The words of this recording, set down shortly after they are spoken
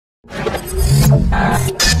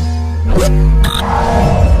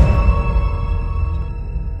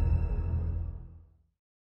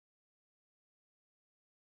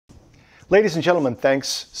Ladies and gentlemen,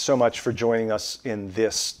 thanks so much for joining us in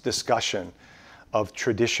this discussion of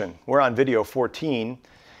tradition. We're on video 14,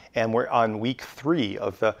 and we're on week 3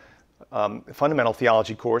 of the Fundamental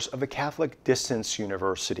Theology course of the Catholic Distance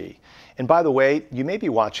University. And by the way, you may be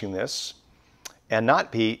watching this and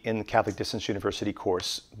not be in the Catholic Distance University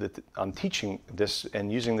course that I'm teaching this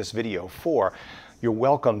and using this video for. You're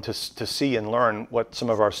welcome to see and learn what some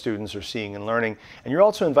of our students are seeing and learning. And you're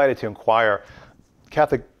also invited to inquire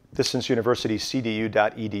Catholic Distance University,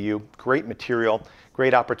 cdu.edu. Great material,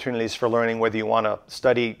 great opportunities for learning, whether you want to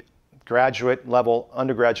study graduate level,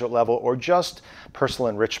 undergraduate level, or just personal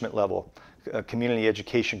enrichment level, community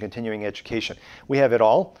education, continuing education. We have it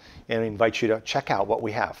all, and we invite you to check out what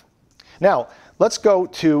we have. Now, let's go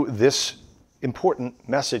to this important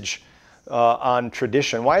message on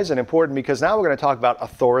tradition. Why is it important? Because now we're going to talk about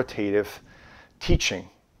authoritative teaching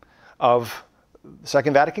of the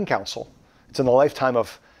Second Vatican Council. It's in the lifetime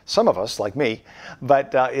of some of us, like me,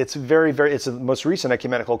 but it's it's the most recent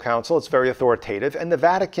ecumenical council. It's very authoritative, and the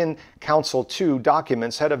Vatican Council II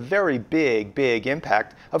documents had a very big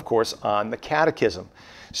impact, of course, on the Catechism.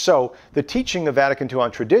 So the teaching of Vatican II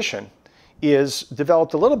on tradition is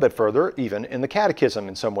developed a little bit further, even in the Catechism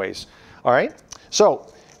in some ways. All right.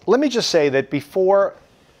 So let me just say that before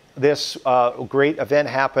this great event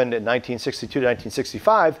happened in 1962 to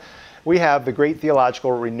 1965, we have the great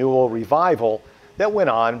theological renewal revival that went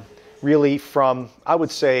on really from, I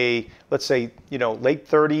would say, let's say, late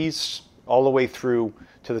 30s all the way through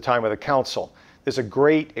to the time of the council. There's a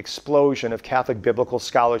great explosion of Catholic biblical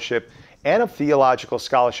scholarship and of theological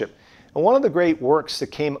scholarship. And one of the great works that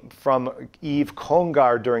came from Yves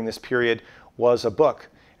Congar during this period was a book.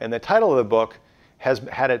 And the title of the book has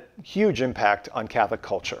had a huge impact on Catholic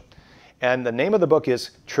culture. And the name of the book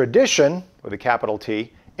is Tradition, with a capital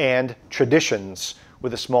T, and Traditions,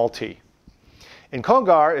 with a small t. And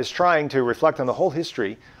Congar is trying to reflect on the whole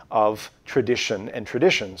history of tradition and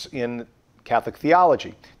traditions in Catholic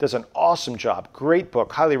theology. Does an awesome job. Great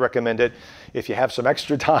book. Highly recommend it if you have some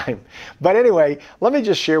extra time. But anyway, let me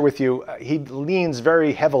just share with you, he leans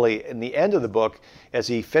very heavily in the end of the book as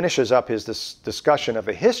he finishes up his discussion of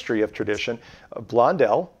the history of tradition,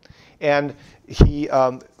 Blondel, and he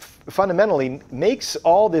fundamentally makes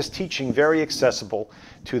all this teaching very accessible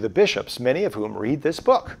to the bishops, many of whom read this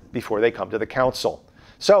book before they come to the council.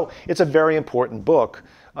 So it's a very important book,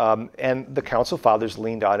 and the council fathers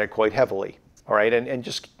leaned on it quite heavily. All right, and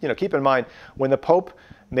just keep in mind, when the Pope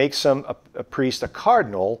makes a priest a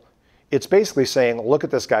cardinal, it's basically saying, look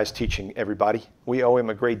at this guy's teaching, everybody. We owe him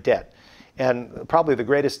a great debt. And probably the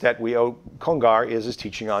greatest debt we owe Congar is his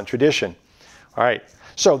teaching on tradition. All right,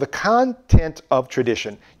 so the content of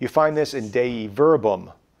tradition, you find this in Dei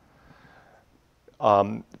Verbum.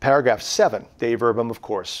 Paragraph 7, Dei Verbum, of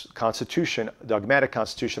course, Constitution, Dogmatic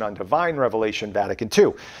Constitution on Divine Revelation, Vatican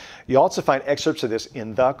II. You also find excerpts of this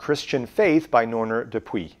in The Christian Faith by Norner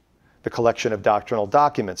Dupuy, the collection of doctrinal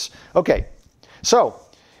documents. Okay, so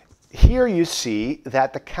here you see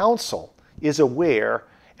that the council is aware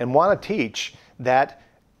and want to teach that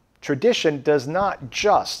tradition does not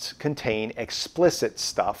just contain explicit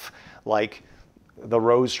stuff like the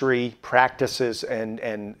rosary practices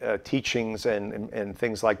and teachings and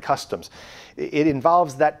things like customs. It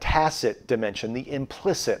involves that tacit dimension, the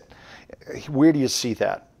implicit. Where do you see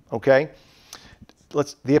that? Okay?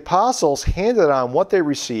 The apostles handed on what they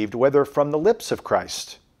received, whether from the lips of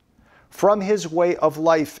Christ, from his way of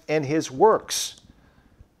life and his works.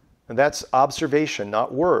 And that's observation,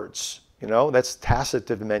 not words. That's tacit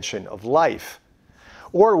dimension of life.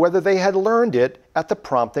 Or whether they had learned it at the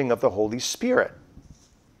prompting of the Holy Spirit.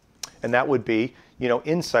 And that would be,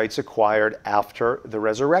 insights acquired after the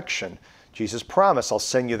resurrection. Jesus promised, I'll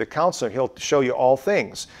send you the counselor. He'll show you all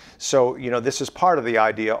things. So, this is part of the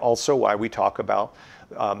idea also why we talk about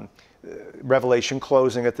Revelation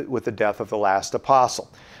closing with the death of the last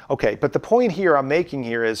apostle. Okay, but the point here I'm making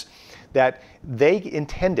here is that they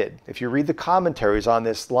intended, if you read the commentaries on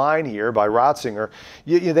this line here by Ratzinger,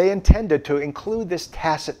 they intended to include this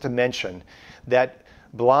tacit dimension that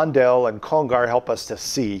Blondel and Congar help us to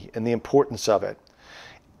see and the importance of it.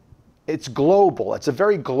 It's global. It's a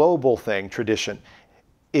very global thing, tradition.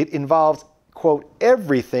 It involves, quote,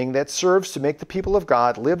 everything that serves to make the people of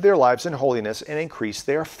God live their lives in holiness and increase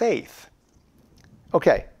their faith.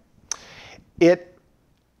 Okay. It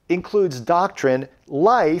includes doctrine,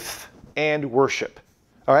 life, and worship.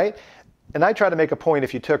 All right? And I try to make a point,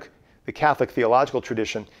 if you took the Catholic theological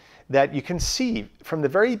tradition, that you can see from the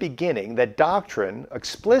very beginning that doctrine,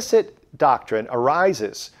 explicit doctrine,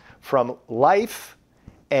 arises from life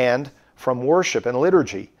and from worship and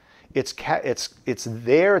liturgy. It's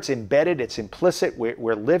there, it's embedded, it's implicit.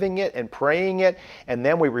 We're living it and praying it, and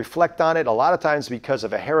then we reflect on it. A lot of times because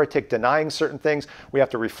of a heretic denying certain things, we have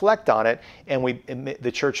to reflect on it, and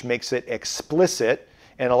the church makes it explicit,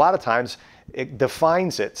 and a lot of times it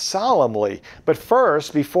defines it solemnly. But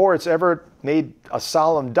first, before it's ever made a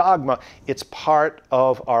solemn dogma, it's part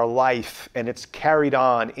of our life, and it's carried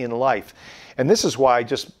on in life. And this is why,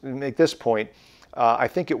 just make this point, I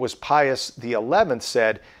think it was Pius XI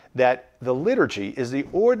said that the liturgy is the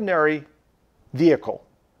ordinary vehicle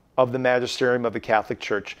of the magisterium of the Catholic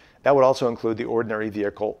Church. That would also include the ordinary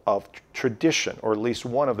vehicle of tradition, or at least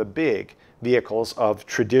one of the big vehicles of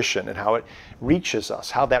tradition, and how it reaches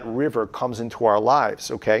us, how that river comes into our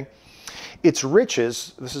lives, okay? Its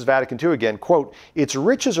riches, this is Vatican II again, quote, its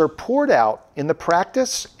riches are poured out in the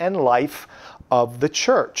practice and life of the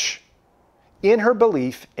Church, in her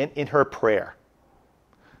belief and in her prayer.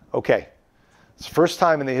 Okay. It's the first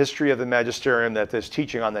time in the history of the magisterium that there's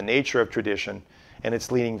teaching on the nature of tradition, and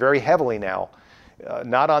it's leaning very heavily now,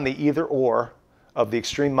 not on the either or of the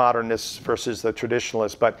extreme modernists versus the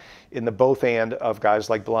traditionalists, but in the both and of guys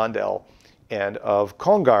like Blondel and of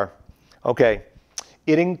Congar. Okay,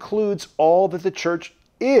 it includes all that the church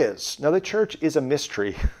is. Now the church is a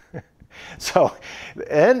mystery. So,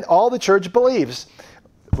 and all the church believes.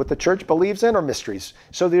 What the church believes in are mysteries.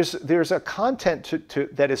 So there's a content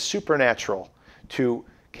that is supernatural to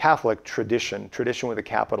Catholic tradition, tradition with a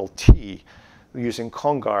capital T, using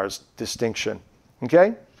Congar's distinction.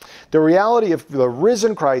 Okay? The reality of the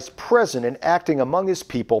risen Christ present and acting among his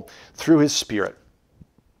people through his Spirit.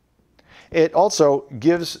 It also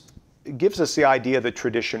gives us the idea that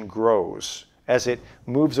tradition grows. As it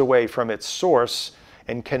moves away from its source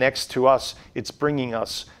and connects to us, it's bringing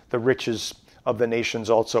us the riches of the nations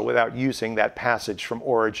also, without using that passage from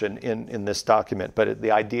Origen in this document. But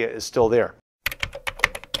the idea is still there.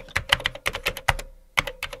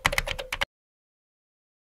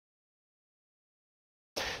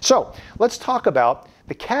 So let's talk about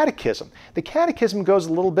the Catechism. The Catechism goes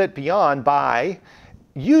a little bit beyond by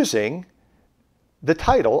using the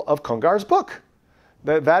title of Congar's book.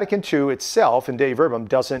 The Vatican II itself, in Dei Verbum,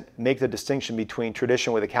 doesn't make the distinction between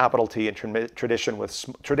tradition with a capital T and traditions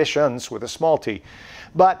with a small t,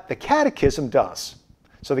 but the Catechism does.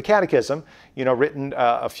 So the Catechism, written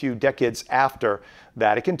a few decades after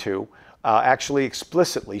Vatican II, actually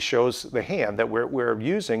explicitly shows the hand that we're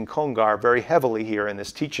using Congar very heavily here in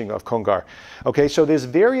this teaching of Congar. Okay, so there's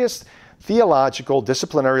various theological,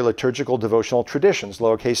 disciplinary, liturgical, devotional traditions,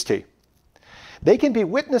 lowercase t. They can be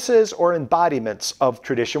witnesses or embodiments of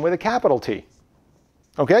tradition with a capital T.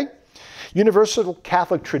 Okay? Universal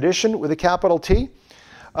Catholic tradition with a capital T.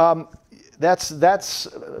 That's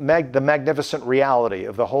the magnificent reality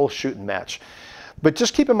of the whole shooting match. But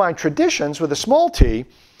just keep in mind, traditions with a small t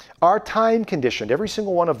are time conditioned. Every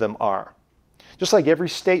single one of them are. Just like every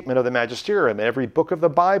statement of the magisterium, every book of the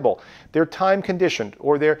Bible, they're time conditioned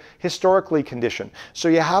or they're historically conditioned. So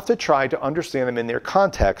you have to try to understand them in their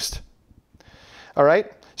context. All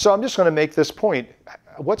right? So I'm just going to make this point.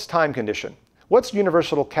 What's time conditioned? What's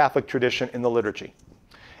universal Catholic tradition in the liturgy?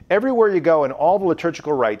 Everywhere you go in all the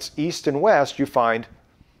liturgical rites, East and West, you find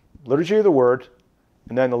liturgy of the Word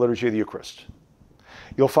and then the liturgy of the Eucharist.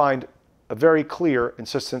 You'll find a very clear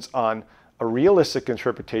insistence on a realistic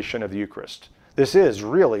interpretation of the Eucharist. This is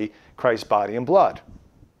really Christ's body and blood.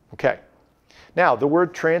 Okay. Now, the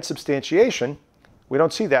word transubstantiation, we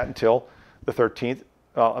don't see that until the 13th,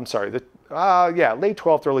 late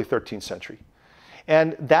 12th, early 13th century.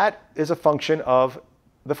 And that is a function of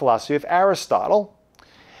the philosophy of Aristotle.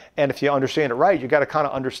 And if you understand it right, you got to kind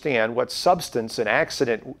of understand what substance and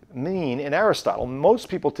accident mean in Aristotle. Most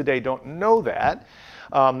people today don't know that.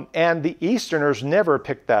 And the Easterners never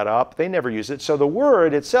picked that up. They never use it. So the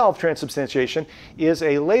word itself, transubstantiation, is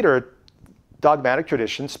a later dogmatic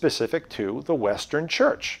tradition specific to the Western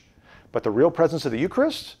Church. But the real presence of the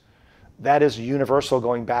Eucharist, that is universal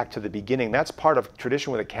going back to the beginning. That's part of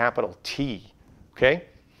tradition with a capital T. Okay?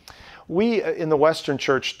 We in the Western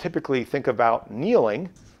Church typically think about kneeling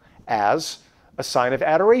as a sign of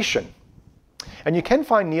adoration. And you can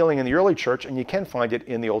find kneeling in the early church and you can find it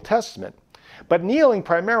in the Old Testament. But kneeling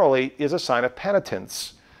primarily is a sign of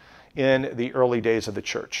penitence in the early days of the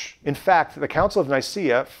church. In fact, the Council of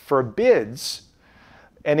Nicaea forbids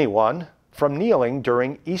anyone from kneeling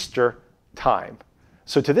during Easter time.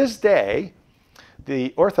 So to this day,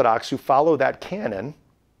 the Orthodox who follow that canon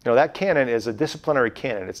You know, that canon is a disciplinary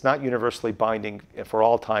canon. It's not universally binding for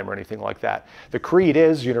all time or anything like that. The creed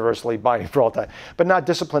is universally binding for all time, but not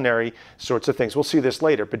disciplinary sorts of things. We'll see this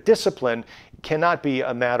later. But discipline cannot be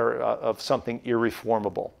a matter of something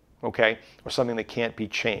irreformable, okay, or something that can't be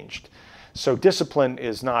changed. So discipline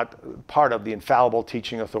is not part of the infallible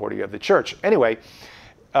teaching authority of the church. Anyway,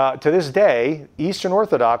 to this day, Eastern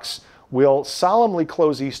Orthodox will solemnly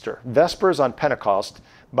close Easter, Vespers on Pentecost,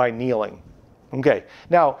 by kneeling. Okay,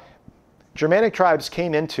 now, Germanic tribes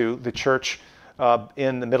came into the church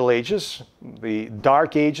in the Middle Ages, the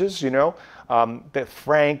Dark Ages, you know. The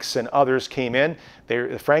Franks and others came in.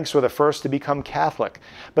 The Franks were the first to become Catholic.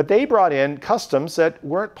 But they brought in customs that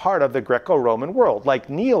weren't part of the Greco-Roman world, like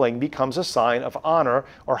kneeling becomes a sign of honor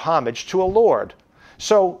or homage to a lord.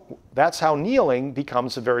 So that's how kneeling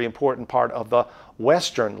becomes a very important part of the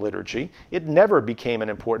Western liturgy. It never became an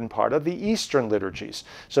important part of the Eastern liturgies.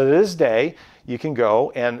 So to this day, you can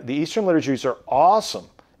go, and the Eastern liturgies are awesome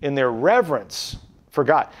in their reverence for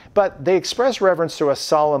God. But they express reverence through a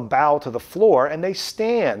solemn bow to the floor, and they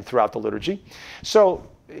stand throughout the liturgy. So,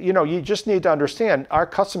 you know, you just need to understand our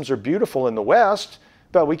customs are beautiful in the West,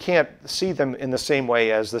 but we can't see them in the same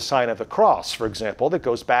way as the sign of the cross, for example, that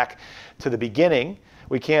goes back to the beginning.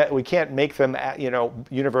 We can't make them, you know,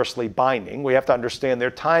 universally binding. We have to understand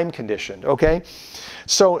they're time conditioned, okay?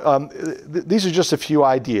 So these are just a few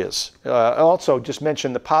ideas. I also just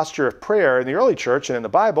mentioned the posture of prayer in the early church and in the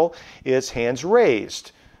Bible is hands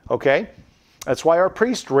raised, okay? That's why our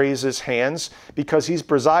priest raises hands, because he's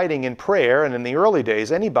presiding in prayer, and in the early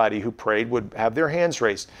days, anybody who prayed would have their hands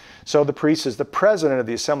raised. So the priest is the president of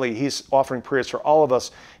the assembly. He's offering prayers for all of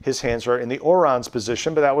us. His hands are in the orans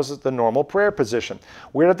position, but that was the normal prayer position.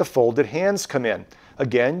 Where did the folded hands come in?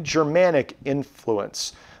 Again, Germanic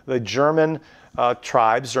influence. The German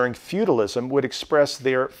tribes during feudalism would express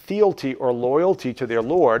their fealty or loyalty to their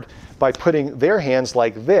lord by putting their hands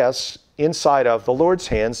like this inside of the Lord's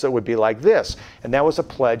hands that would be like this. And that was a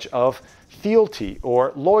pledge of fealty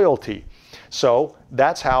or loyalty. So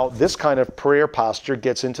that's how this kind of prayer posture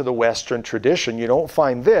gets into the Western tradition. You don't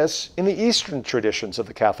find this in the Eastern traditions of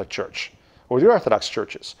the Catholic Church or the Orthodox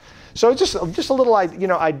churches. So just a little, you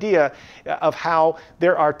know, idea of how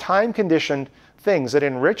there are time-conditioned things that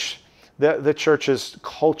enrich the church's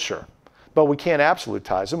culture. But we can't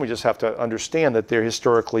absolutize them. We just have to understand that they're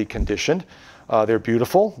historically conditioned. They're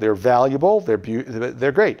beautiful, they're valuable, they're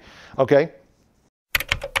great, okay?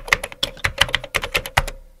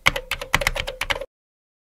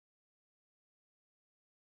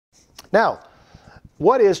 Now,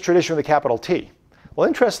 what is tradition with a capital T? Well,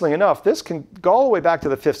 interestingly enough, this can go all the way back to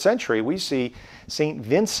the 5th century. We see St.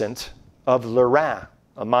 Vincent of Lerins,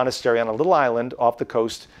 a monastery on a little island off the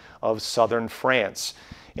coast of southern France.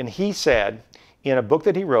 And he said, in a book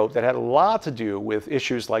that he wrote that had a lot to do with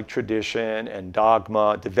issues like tradition and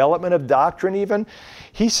dogma, development of doctrine even,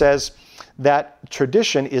 he says that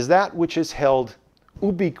tradition is that which is held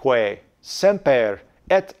ubique, semper,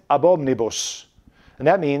 et ab omnibus. And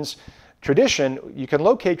that means tradition, you can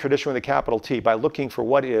locate tradition with a capital T by looking for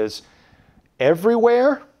what is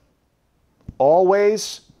everywhere,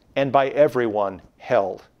 always, and by everyone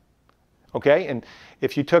held. Okay? And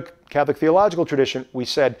if you took Catholic theological tradition, we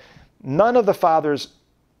said none of the fathers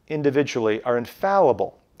individually are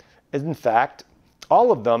infallible. In fact,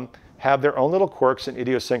 all of them have their own little quirks and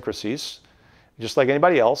idiosyncrasies, just like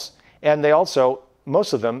anybody else. And they also,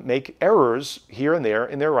 most of them, make errors here and there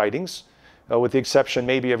in their writings, with the exception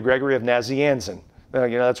maybe of Gregory of Nazianzen. You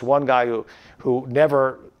know, that's one guy who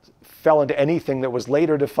never fell into anything that was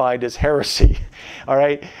later defined as heresy. All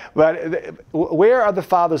right? But where are the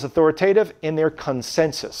fathers authoritative? In their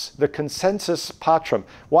consensus, the consensus patrum.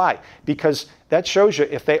 Why? Because that shows you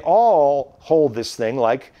if they all hold this thing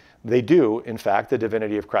like they do, in fact, the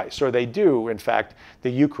divinity of Christ, or they do, in fact, the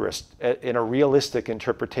Eucharist in a realistic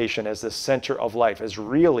interpretation as the center of life, as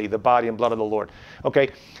really the body and blood of the Lord. Okay?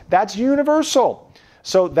 That's universal.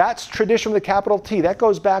 So that's tradition with a capital T. That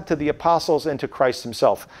goes back to the apostles and to Christ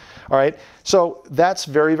himself. All right? So that's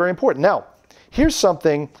very, very important. Now, here's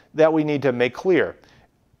something that we need to make clear.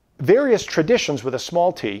 Various traditions with a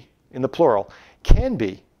small t, in the plural, can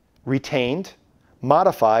be retained,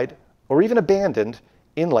 modified, or even abandoned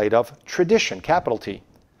in light of tradition, capital T,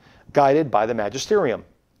 guided by the magisterium.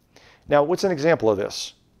 Now, what's an example of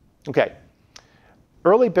this? Okay.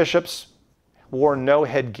 Early bishops wore no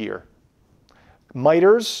headgear.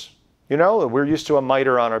 Miters, you know, we're used to a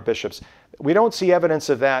mitre on our bishops. We don't see evidence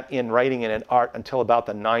of that in writing and in art until about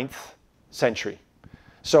the 9th century.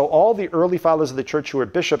 So all the early fathers of the church who were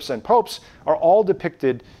bishops and popes are all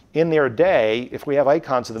depicted in their day. If we have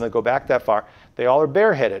icons of them that go back that far, they all are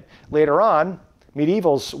bareheaded. Later on,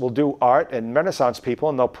 Medievals will do art, and Renaissance people,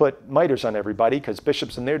 and they'll put mitres on everybody because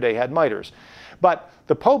bishops in their day had mitres. But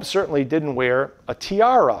the Pope certainly didn't wear a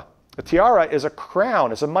tiara. A tiara is a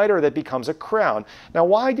crown. It's a mitre that becomes a crown. Now,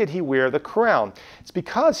 why did he wear the crown? It's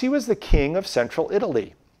because he was the king of central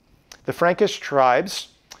Italy. The Frankish tribes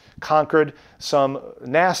conquered some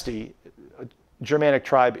nasty Germanic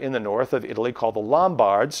tribe in the north of Italy called the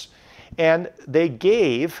Lombards, and they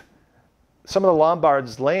gave some of the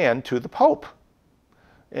Lombards' land to the Pope.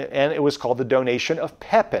 And it was called the donation of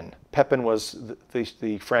Pepin. Pepin was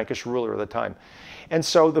the Frankish ruler of the time. And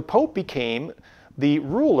so the Pope became the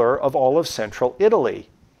ruler of all of central Italy.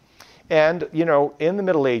 And, you know, in the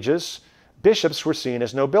Middle Ages, bishops were seen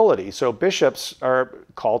as nobility. So bishops are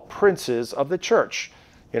called princes of the church,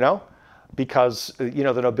 you know, because, you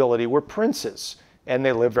know, the nobility were princes. And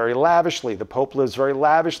they live very lavishly. The Pope lives very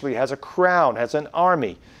lavishly, has a crown, has an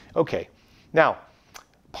army. Okay, now,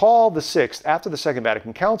 Paul VI, after the Second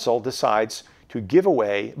Vatican Council, decides to give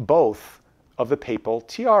away both of the papal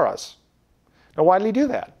tiaras. Now, why did he do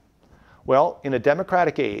that? Well, in a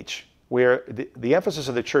democratic age where the emphasis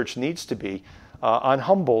of the church needs to be on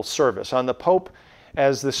humble service, on the Pope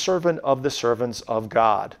as the servant of the servants of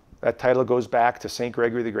God. That title goes back to St.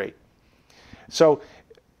 Gregory the Great. So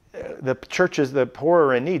the churches, the poor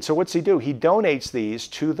are in need. So what's he do? He donates these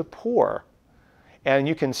to the poor. And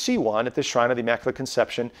you can see one at the Shrine of the Immaculate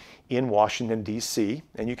Conception in Washington, D.C.,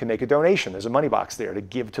 and you can make a donation. There's a money box there to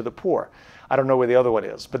give to the poor. I don't know where the other one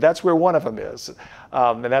is, but that's where one of them is.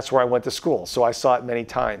 And that's where I went to school. So I saw it many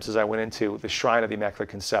times as I went into the Shrine of the Immaculate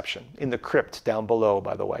Conception, in the crypt down below,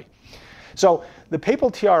 by the way. So the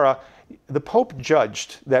papal tiara, the Pope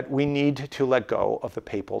judged that we need to let go of the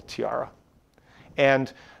papal tiara.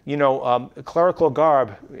 And, you know, clerical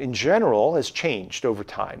garb in general has changed over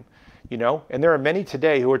time. You know, and there are many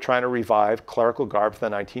today who are trying to revive clerical garb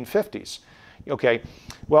from the 1950s. Okay,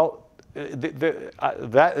 well,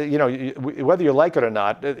 you know, whether you like it or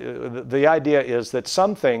not, the idea is that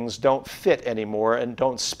some things don't fit anymore and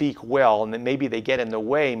don't speak well, and that maybe they get in the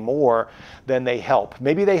way more than they help.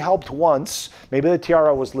 Maybe they helped once. Maybe the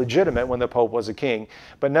tiara was legitimate when the Pope was a king,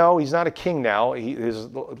 but no, he's not a king now. His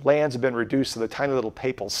lands have been reduced to the tiny little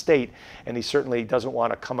papal state, and he certainly doesn't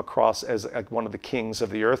want to come across as one of the kings of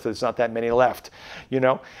the earth. There's not that many left, you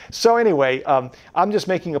know. So anyway, I'm just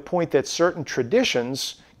making a point that certain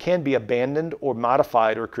traditions can be abandoned or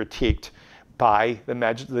modified or critiqued by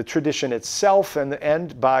the tradition itself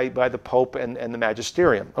and by the Pope and the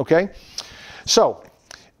magisterium, okay? So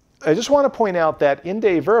I just want to point out that in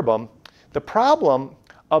De Verbum, the problem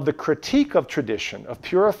of the critique of tradition, of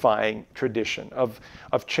purifying tradition, of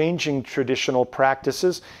changing traditional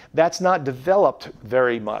practices, that's not developed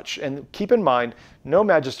very much. And keep in mind, no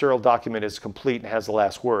magisterial document is complete and has the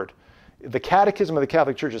last word. The Catechism of the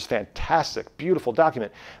Catholic Church is fantastic, beautiful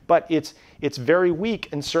document, but it's very weak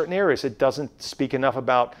in certain areas. It doesn't speak enough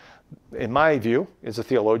about, in my view, as a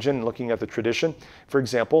theologian looking at the tradition, for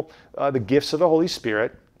example, the gifts of the Holy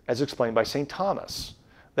Spirit as explained by St. Thomas.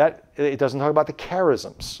 That it doesn't talk about the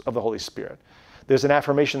charisms of the Holy Spirit. There's an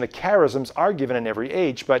affirmation that charisms are given in every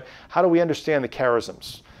age, but how do we understand the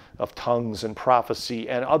charisms of tongues and prophecy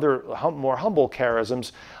and other more humble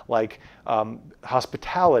charisms like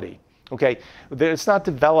hospitality? Okay, it's not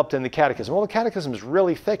developed in the Catechism. Well, the Catechism is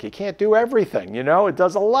really thick. You can't do everything, you know? It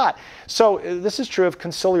does a lot. So this is true of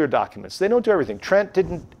conciliar documents. They don't do everything. Trent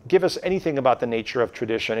didn't give us anything about the nature of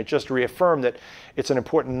tradition. It just reaffirmed that it's an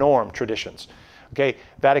important norm, traditions. Okay,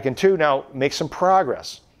 Vatican II now makes some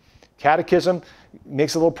progress. Catechism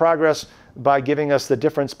makes a little progress by giving us the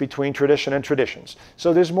difference between tradition and traditions.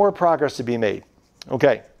 So there's more progress to be made.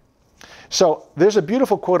 Okay. So there's a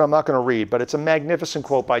beautiful quote I'm not going to read, but it's a magnificent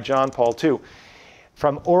quote by John Paul II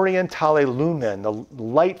from Orientale Lumen, the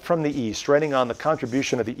light from the East, writing on the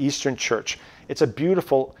contribution of the Eastern Church. It's a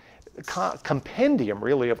beautiful compendium,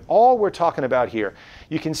 really, of all we're talking about here.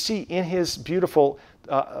 You can see in his beautiful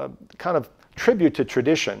kind of tribute to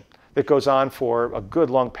tradition that goes on for a good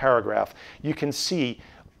long paragraph, you can see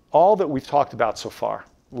all that we've talked about so far,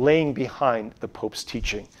 laying behind the Pope's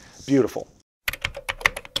teaching. Beautiful.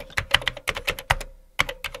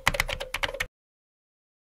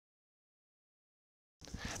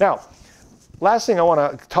 Now, last thing I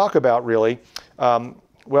want to talk about really,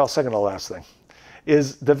 well, second to the last thing,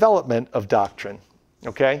 is development of doctrine,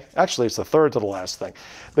 okay? Actually, it's the third to the last thing.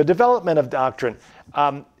 The development of doctrine,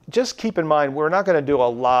 just keep in mind, we're not going to do a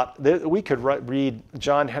lot. We could read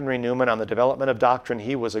John Henry Newman on the development of doctrine.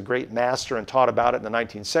 He was a great master and taught about it in the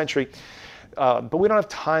 19th century. But we don't have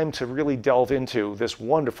time to really delve into this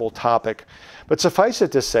wonderful topic. But suffice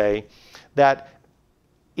it to say that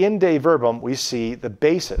in De Verbum, we see the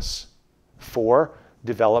basis for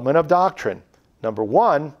development of doctrine. Number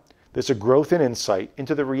one, there's a growth in insight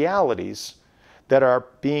into the realities that are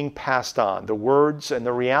being passed on, the words and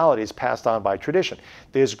the realities passed on by tradition.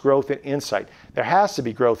 There's growth in insight. There has to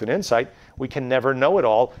be growth in insight. We can never know it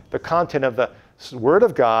all. The content of the Word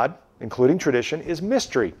of God, including tradition, is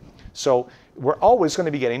mystery. So we're always going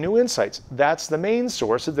to be getting new insights. That's the main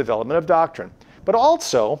source of development of doctrine. But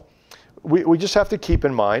also, we just have to keep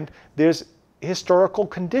in mind there's historical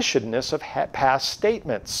conditionedness of past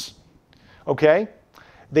statements. Okay?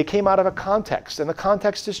 They came out of a context, and the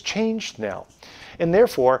context has changed now. And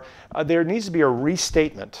therefore, there needs to be a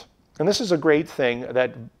restatement. And this is a great thing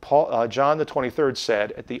that John the 23rd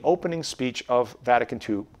said at the opening speech of Vatican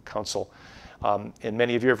II Council. And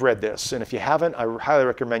many of you have read this. And if you haven't, I highly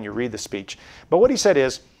recommend you read the speech. But what he said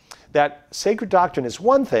is that sacred doctrine is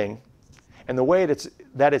one thing, and the way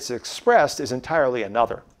that it's expressed is entirely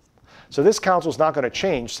another. So this council is not going to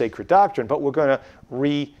change sacred doctrine, but we're going to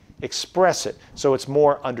re-express it so it's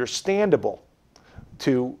more understandable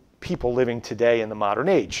to people living today in the modern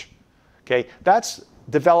age. Okay, that's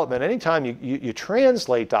development. Anytime you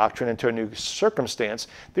translate doctrine into a new circumstance,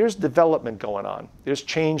 there's development going on. There's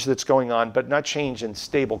change that's going on, but not change in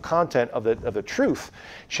stable content of the truth,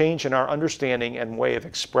 change in our understanding and way of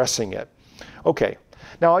expressing it. Okay,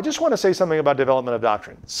 now I just want to say something about development of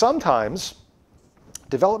doctrine. Sometimes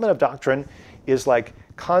development of doctrine is like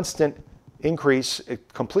constant increase,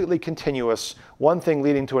 completely continuous, one thing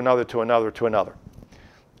leading to another, to another, to another.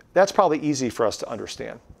 That's probably easy for us to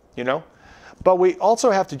understand, you know? But we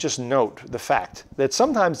also have to just note the fact that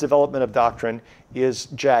sometimes development of doctrine is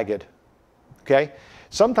jagged, okay?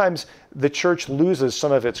 Sometimes the church loses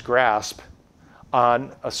some of its grasp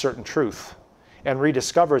on a certain truth and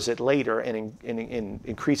rediscovers it later and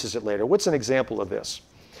increases it later. What's an example of this?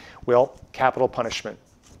 Well, capital punishment.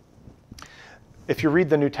 If you read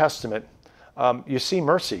the New Testament, you see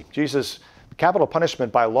mercy. Jesus, capital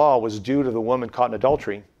punishment by law was due to the woman caught in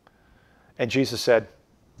adultery. And Jesus said,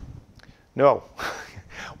 no.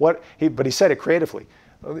 But he said it creatively.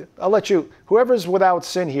 I'll let you, whoever's without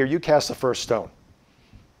sin here, you cast the first stone.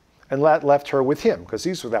 And left her with him, because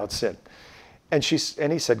he's without sin. And he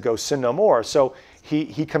said, go sin no more. So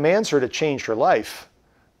he commands her to change her life,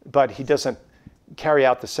 but he doesn't carry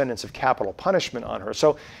out the sentence of capital punishment on her.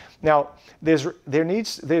 So now, in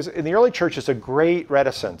the early church, there's a great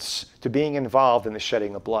reticence to being involved in the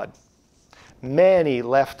shedding of blood. Many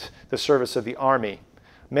left the service of the army.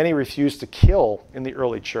 Many refused to kill in the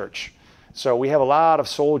early church. So we have a lot of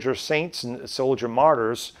soldier saints and soldier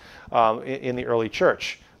martyrs in the early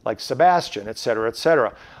church, like Sebastian, et cetera, et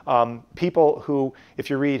cetera. People who, if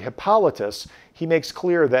you read Hippolytus, he makes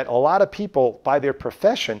clear that a lot of people, by their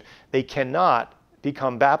profession, they cannot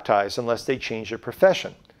become baptized unless they change their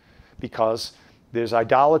profession, because there's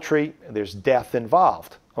idolatry, there's death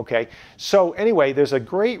involved. Okay, so anyway, there's a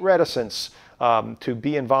great reticence to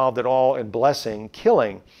be involved at all in blessing,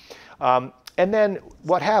 killing. And then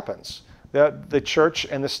what happens? The church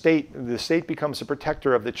and the state becomes a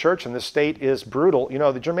protector of the church, and the state is brutal. You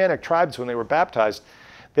know, the Germanic tribes, when they were baptized,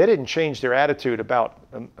 they didn't change their attitude about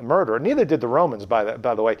murder. Neither did the Romans, by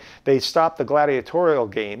the way. They stopped the gladiatorial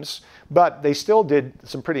games, but they still did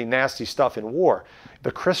some pretty nasty stuff in war.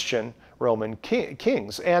 The Christian Roman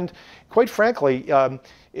kings. And quite frankly,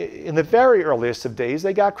 in the very earliest of days,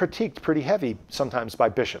 they got critiqued pretty heavy sometimes by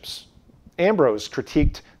bishops. Ambrose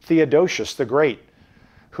critiqued Theodosius the Great,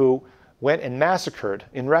 who went and massacred,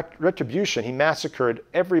 in retribution, he massacred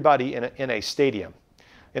everybody in a stadium,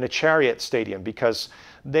 in a chariot stadium, because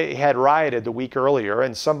they had rioted the week earlier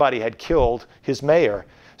and somebody had killed his mayor.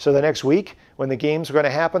 So the next week, when the games were going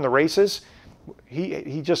to happen, the races,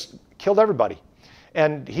 he just killed everybody.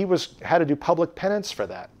 And he had to do public penance for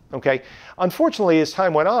that. Okay. Unfortunately, as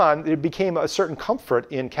time went on, it became a certain comfort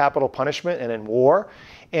in capital punishment and in war.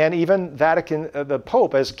 And even Vatican, the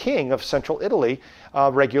Pope, as king of central Italy,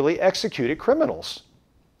 regularly executed criminals.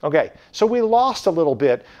 Okay, so we lost a little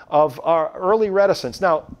bit of our early reticence.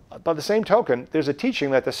 Now, by the same token, there's a teaching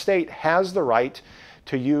that the state has the right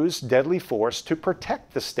to use deadly force to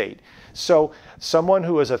protect the state. So someone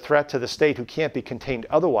who is a threat to the state who can't be contained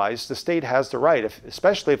otherwise, the state has the right,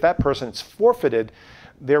 especially if that person has forfeited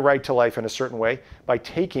their right to life in a certain way by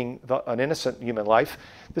taking an innocent human life,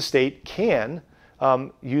 the state can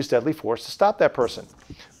use deadly force to stop that person.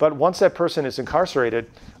 But once that person is incarcerated,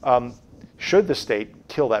 should the state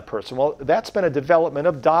kill that person? Well, that's been a development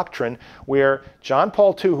of doctrine where John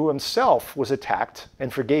Paul II, who himself was attacked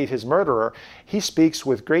and forgave his murderer, he speaks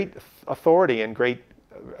with great authority and great,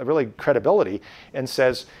 really, credibility and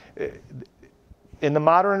says, in the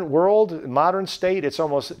modern world, modern state, it's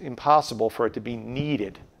almost impossible for it to be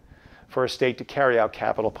needed for a state to carry out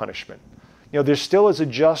capital punishment. You know, there still is a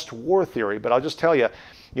just war theory, but I'll just tell you,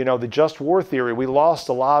 you know, the just war theory, we lost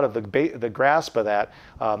a lot of the grasp of that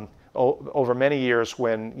over many years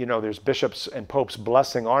when, you know, there's bishops and popes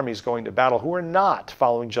blessing armies going to battle who are not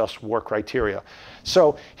following just war criteria.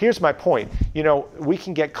 So here's my point. You know, we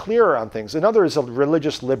can get clearer on things. Another is a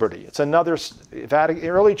religious liberty. It's another,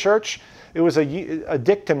 early church, it was a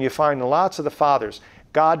dictum you find in lots of the fathers.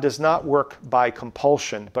 God does not work by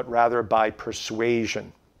compulsion, but rather by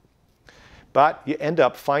persuasion. But you end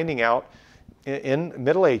up finding out in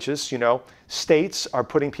Middle Ages, you know, states are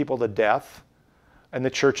putting people to death, and the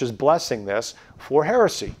church is blessing this for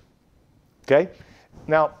heresy. Okay?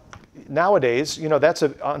 Now, nowadays, you know, that's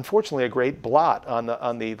unfortunately a great blot on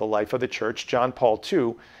the life of the church. John Paul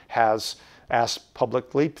II has asked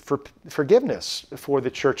publicly for forgiveness for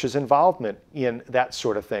the church's involvement in that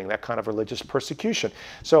sort of thing, that kind of religious persecution.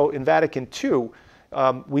 So in Vatican II,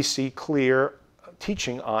 we see clear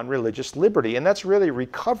teaching on religious liberty, and that's really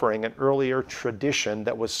recovering an earlier tradition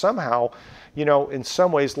that was somehow, you know, in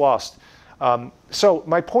some ways lost. So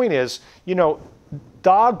my point is, you know,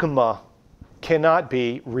 dogma cannot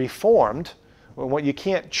be reformed. Well, you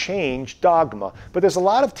can't change dogma, but there's a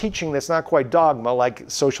lot of teaching that's not quite dogma, like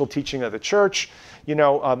social teaching of the church. You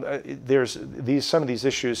know, there's some of these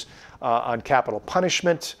issues on capital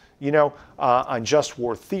punishment, you know, on just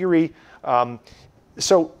war theory.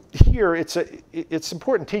 So here it's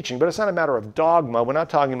important teaching, but it's not a matter of dogma. We're not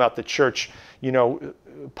talking about the church, you know,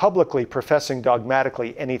 publicly professing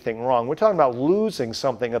dogmatically anything wrong. We're talking about losing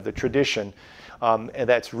something of the tradition and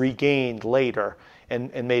that's regained later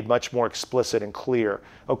and made much more explicit and clear.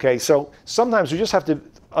 Okay, so sometimes we just have to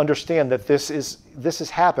understand that this has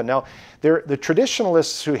happened. Now, the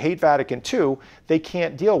traditionalists who hate Vatican II, they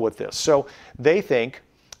can't deal with this. So they think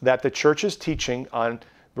that the church's teaching on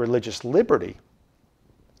religious liberty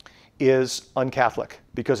is un-Catholic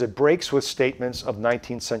because it breaks with statements of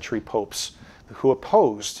 19th century popes who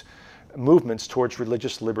opposed movements towards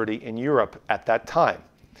religious liberty in Europe at that time.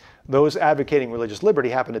 Those advocating religious liberty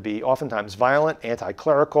happen to be oftentimes violent,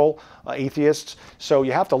 anti-clerical, atheists. So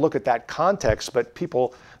you have to look at that context, but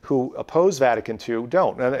people who oppose Vatican II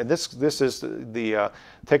don't. And this is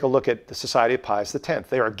take a look at the Society of Pius X.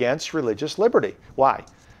 They are against religious liberty. Why?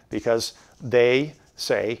 Because they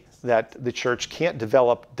say that the church can't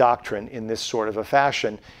develop doctrine in this sort of a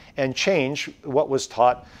fashion and change what was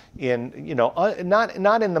taught in, you know,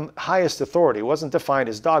 not in the highest authority. It wasn't defined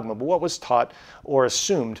as dogma, but what was taught or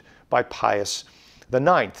assumed by Pius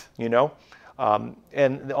IX, you know,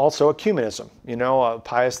 and also ecumenism. You know,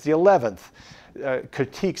 Pius XI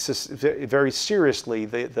critiques this very seriously,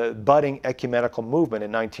 the budding ecumenical movement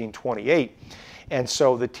in 1928. And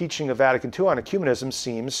so the teaching of Vatican II on ecumenism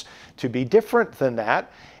seems to be different than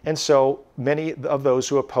that. And so many of those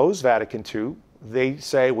who oppose Vatican II, they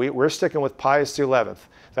say, we're sticking with Pius XI.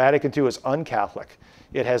 Vatican II is un-Catholic.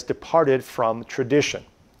 It has departed from tradition.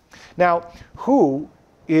 Now, who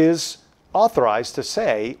is authorized to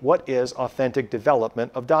say what is authentic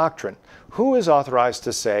development of doctrine? Who is authorized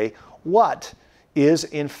to say what is,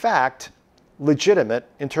 in fact, legitimate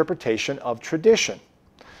interpretation of tradition?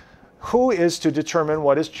 Who is to determine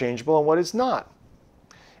what is changeable and what is not?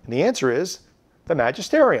 And the answer is the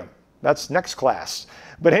magisterium. That's next class.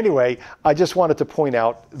 But anyway, I just wanted to point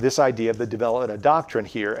out this idea of the development of doctrine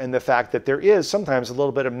here and the fact that there is sometimes a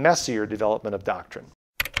little bit of messier development of doctrine.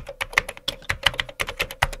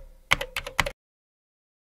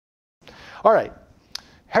 All right,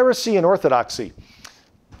 heresy and orthodoxy.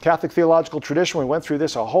 Catholic theological tradition, we went through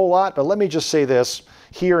this a whole lot, but let me just say this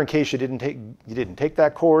here in case you didn't take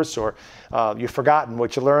that course or you've forgotten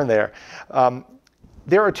what you learned there.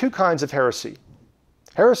 There are two kinds of heresy.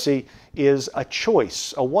 Heresy is a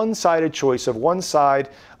choice, a one-sided choice of one side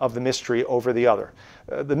of the mystery over the other.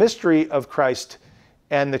 The mystery of Christ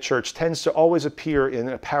and the church tends to always appear in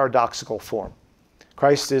a paradoxical form.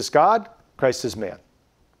 Christ is God, Christ is man.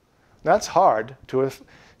 That's hard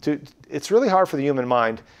it's really hard for the human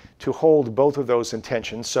mind to hold both of those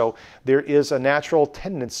intentions. So there is a natural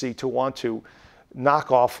tendency to want to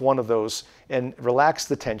knock off one of those and relax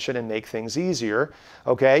the tension and make things easier,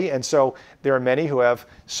 okay? And so there are many who have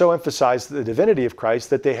so emphasized the divinity of Christ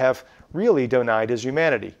that they have really denied his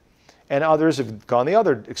humanity. And others have gone the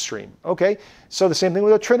other extreme, okay? So the same thing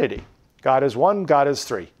with the Trinity. God is one, God is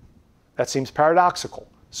three. That seems paradoxical.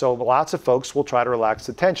 So lots of folks will try to relax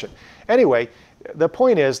the tension. Anyway, the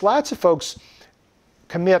point is lots of folks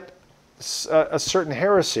commit a certain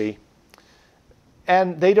heresy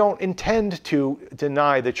and they don't intend to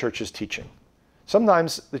deny the church's teaching.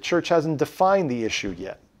 Sometimes the church hasn't defined the issue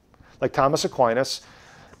yet. Like Thomas Aquinas,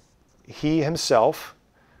 he himself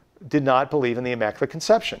did not believe in the Immaculate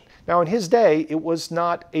Conception. Now, in his day, it was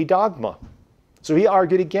not a dogma. So he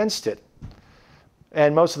argued against it.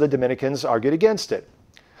 And most of the Dominicans argued against it.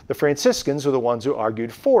 The Franciscans are the ones who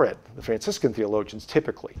argued for it, the Franciscan theologians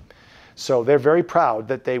typically. So they're very proud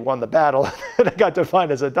that they won the battle and it got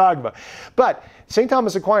defined as a dogma. But St.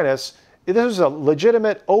 Thomas Aquinas, this was a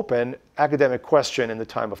legitimate, open academic question in the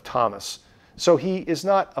time of Thomas. So he is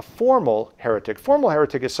not a formal heretic. Formal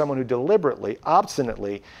heretic is someone who deliberately,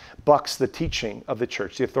 obstinately bucks the teaching of the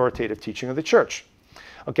church, the authoritative teaching of the church.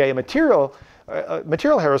 Okay, a material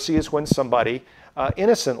heresy is when somebody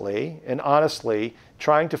innocently and honestly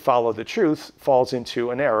trying to follow the truth falls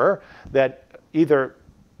into an error that either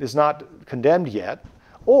is not condemned yet,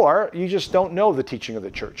 or you just don't know the teaching of the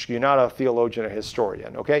church. You're not a theologian or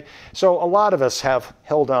historian, okay? So a lot of us have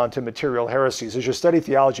held on to material heresies. As you study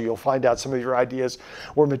theology, you'll find out some of your ideas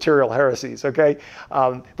were material heresies, okay?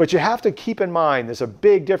 But you have to keep in mind there's a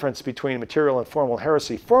big difference between material and formal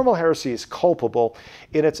heresy. Formal heresy is culpable,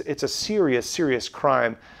 and it's a serious, serious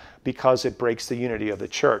crime because it breaks the unity of the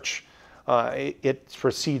church. It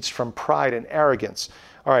proceeds from pride and arrogance.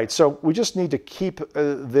 All right, so we just need to keep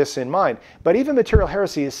this in mind. But even material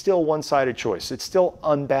heresy is still one-sided choice. It's still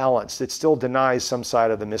unbalanced. It still denies some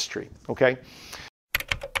side of the mystery, okay?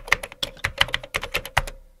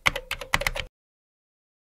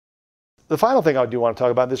 The final thing I do want to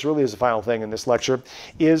talk about, this really is the final thing in this lecture,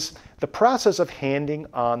 is the process of handing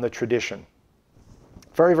on the tradition.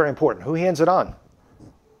 Very, very important. Who hands it on?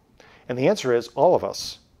 And the answer is all of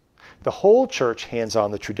us. The whole church hands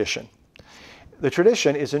on the tradition. The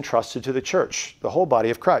tradition is entrusted to the church, the whole body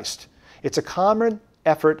of Christ. It's a common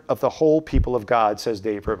effort of the whole people of God, says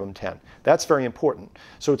Dei Verbum 10. That's very important.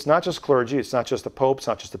 So it's not just clergy, it's not just the Pope, it's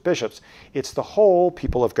not just the bishops, it's the whole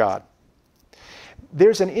people of God.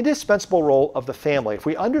 There's an indispensable role of the family. If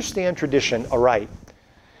we understand tradition aright,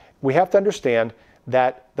 we have to understand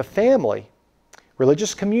that the family,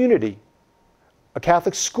 religious community, a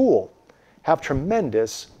Catholic school, have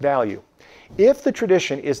tremendous value. If the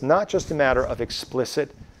tradition is not just a matter of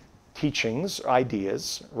explicit teachings,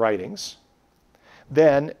 ideas, writings,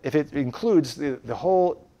 then if it includes the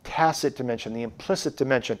whole tacit dimension, the implicit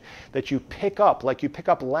dimension that you pick up, like you pick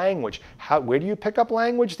up language. Where do you pick up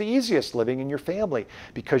language? The easiest, living in your family,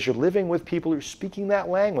 because you're living with people who are speaking that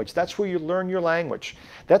language. That's where you learn your language.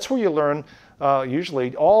 That's where you learn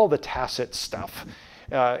usually all the tacit stuff,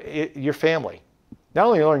 your family. Not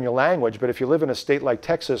only learn your language, but if you live in a state like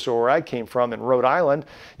Texas or where I came from in Rhode Island,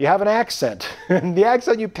 you have an accent. The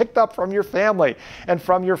accent you picked up from your family and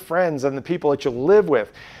from your friends and the people that you live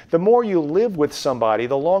with. The more you live with somebody,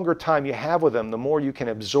 the longer time you have with them, the more you can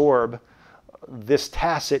absorb this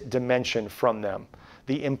tacit dimension from them,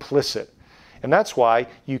 the implicit. And that's why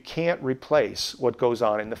you can't replace what goes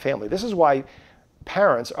on in the family. This is why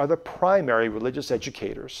parents are the primary religious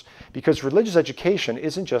educators, because religious education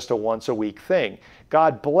isn't just a once-a-week thing.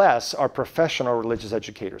 God bless our professional religious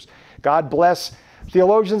educators. God bless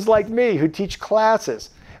theologians like me who teach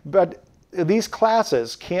classes. But these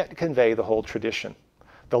classes can't convey the whole tradition.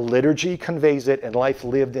 The liturgy conveys it, and life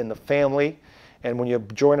lived in the family. And when you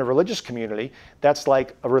join a religious community, that's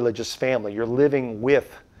like a religious family. You're living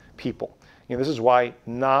with people. You know, this is why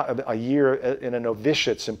not a year in a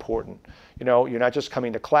novitiate's important. You know, you're not just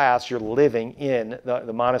coming to class, you're living in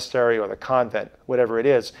the monastery or the convent, whatever it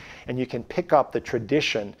is, and you can pick up the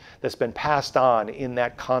tradition that's been passed on in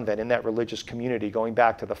that convent, in that religious community, going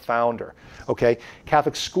back to the founder. Okay,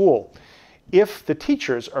 Catholic school. If the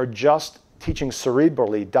teachers are just teaching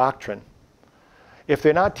cerebrally doctrine, if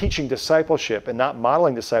they're not teaching discipleship and not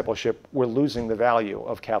modeling discipleship, we're losing the value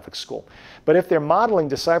of Catholic school. But if they're modeling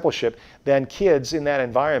discipleship, then kids in that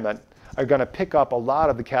environment are going to pick up a lot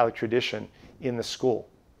of the Catholic tradition in the school.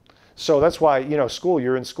 So that's why, you know, school,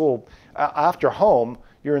 you're in school. After home,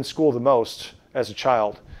 you're in school the most as a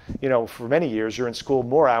child. You know, for many years, you're in school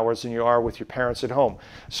more hours than you are with your parents at home.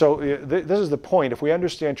 So this is the point. If we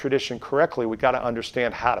understand tradition correctly, we've got to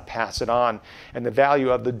understand how to pass it on and the value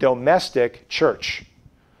of the domestic church.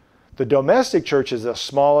 The domestic church is the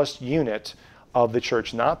smallest unit of the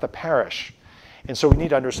church, not the parish. And so we need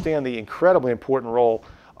to understand the incredibly important role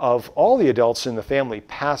of all the adults in the family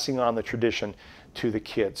passing on the tradition to the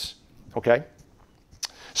kids. Okay?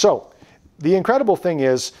 So the incredible thing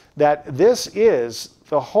is that this is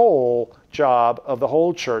the whole job of the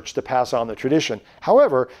whole church to pass on the tradition.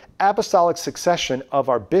 However, apostolic succession of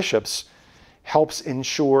our bishops helps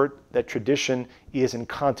ensure that tradition is in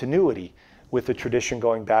continuity with the tradition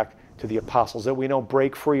going back to the apostles, that we don't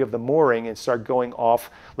break free of the mooring and start going off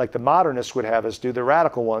like the modernists would have us do, the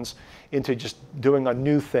radical ones, into just doing a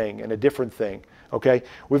new thing and a different thing. Okay?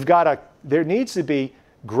 There needs to be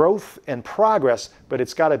growth and progress, but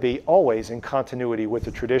it's got to be always in continuity with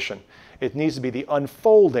the tradition. It needs to be the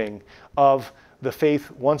unfolding of the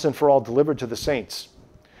faith once and for all delivered to the saints,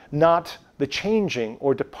 not the changing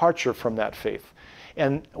or departure from that faith.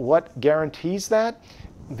 And what guarantees that?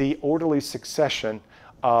 The orderly succession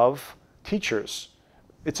of teachers.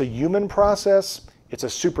 It's a human process. It's a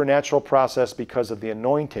supernatural process because of the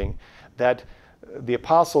anointing that the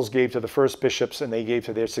apostles gave to the first bishops and they gave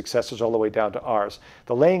to their successors all the way down to ours.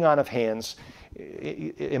 The laying on of hands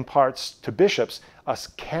imparts to bishops a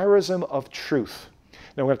charism of truth.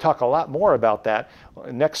 Now we're going to talk a lot more about that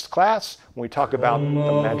next class when we talk about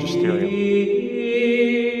the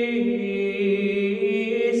magisterium.